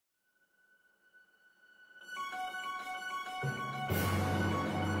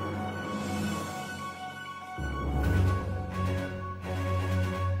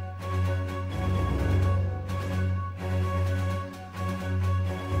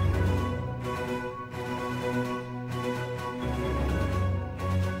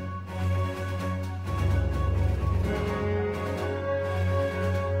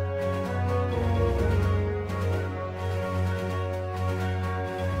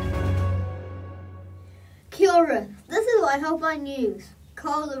Ora, this is what I hope I news.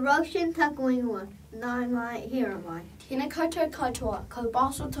 Ko the Roshan Takuingwa, Nai Mai Hiramai. Tēnā koutou katoa, ko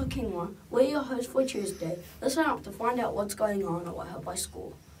Basel Tokinwa. We're your hosts for Tuesday. Listen up to find out what's going on at Waihapai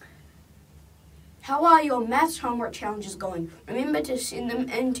School. How are your maths homework challenges going? Remember to send them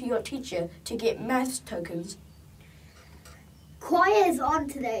in to your teacher to get maths tokens. Choir is on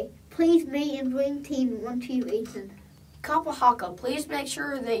today. Please meet and bring team once you've eaten. Kapahaka, please make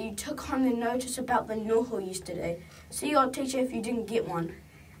sure that you took home the notice about the noho yesterday. See your teacher if you didn't get one.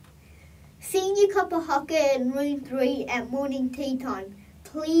 Senior Kapahaka in room 3 at morning tea time.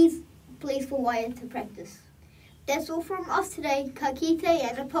 Please for Wyatt to practice. That's all from us today. Ka kite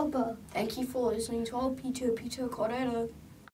and a popo. Thank you for listening to our Pito Kōrero.